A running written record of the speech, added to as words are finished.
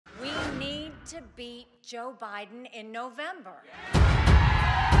to beat Joe Biden in November.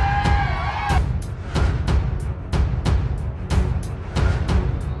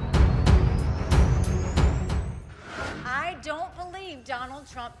 I don't believe Donald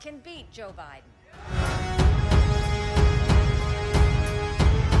Trump can beat Joe Biden.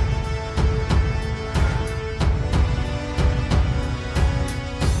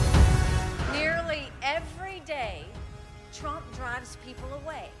 Nearly every day, Trump drives people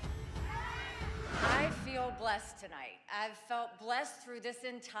away. I feel blessed tonight. I've felt blessed through this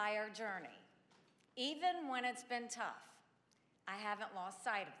entire journey. Even when it's been tough, I haven't lost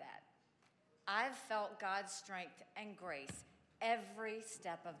sight of that. I've felt God's strength and grace every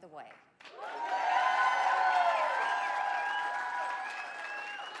step of the way.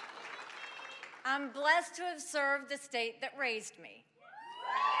 I'm blessed to have served the state that raised me.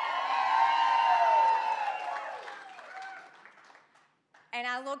 And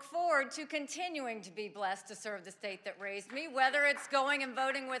I look forward to continuing to be blessed to serve the state that raised me, whether it's going and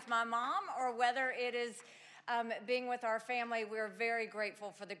voting with my mom or whether it is being with our family. We're very grateful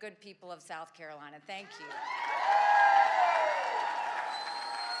for the good people of South Carolina. Thank you.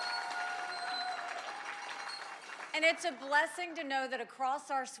 And it's a blessing to know that across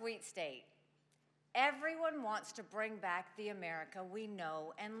our sweet state, everyone wants to bring back the America we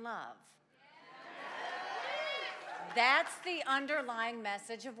know and love. That's the underlying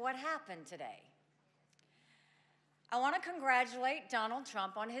message of what happened today. I want to congratulate Donald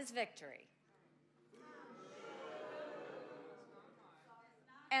Trump on his victory.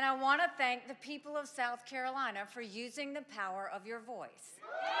 And I want to thank the people of South Carolina for using the power of your voice.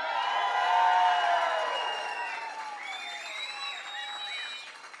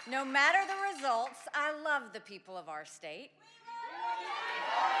 No matter the results, I love the people of our state.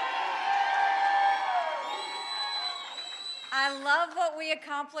 I love what we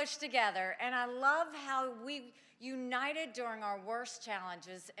accomplished together, and I love how we united during our worst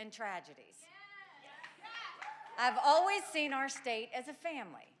challenges and tragedies. I've always seen our state as a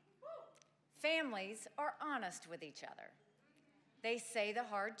family. Families are honest with each other. They say the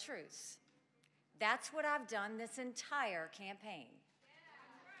hard truths. That's what I've done this entire campaign.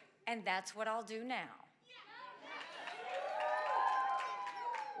 And that's what I'll do now.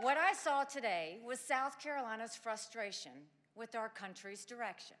 What I saw today was South Carolina's frustration with our country's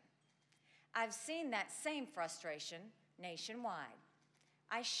direction. I've seen that same frustration nationwide.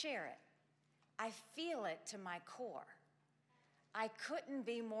 I share it. I feel it to my core. I couldn't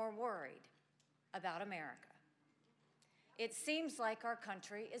be more worried about America. It seems like our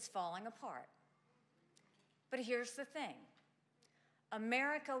country is falling apart. But here's the thing.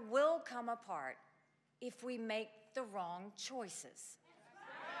 America will come apart if we make the wrong choices.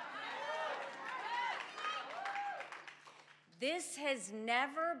 This has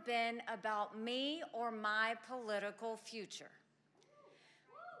never been about me or my political future.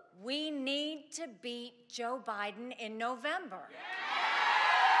 We need to beat Joe Biden in November.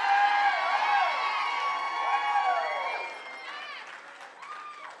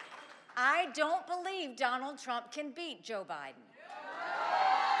 I don't believe Donald Trump can beat Joe Biden.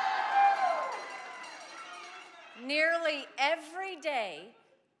 Nearly every day,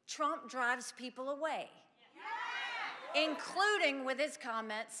 Trump drives people away, including with his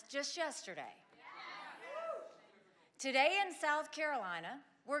comments just yesterday. Today in South Carolina,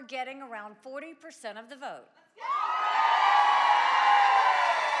 we're getting around 40% of the vote.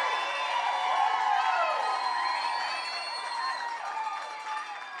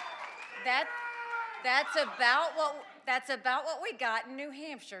 That's about what we got in New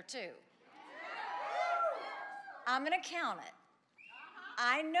Hampshire, too. I'm going to count it.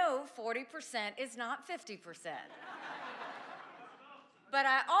 I know 40% is not 50%. But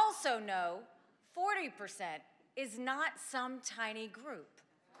I also know 40% is not some tiny group.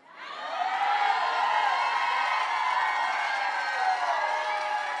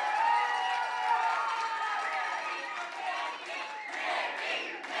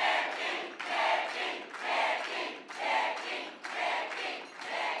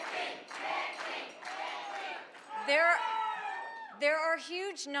 There are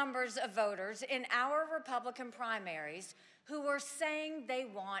huge numbers of voters in our Republican primaries who are saying they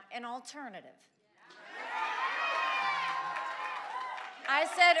want an alternative. I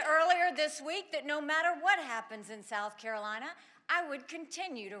said earlier this week that no matter what happens in South Carolina, I would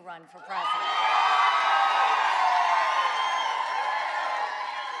continue to run for president.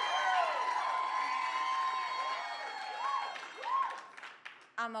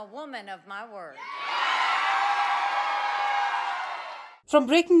 I'm a woman of my word. From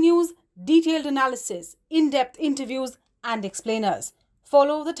breaking news, detailed analysis, in-depth interviews and explainers,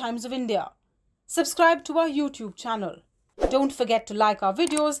 follow the Times of India. subscribe to our YouTube channel. Don't forget to like our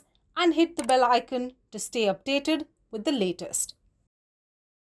videos and hit the bell icon to stay updated with the latest.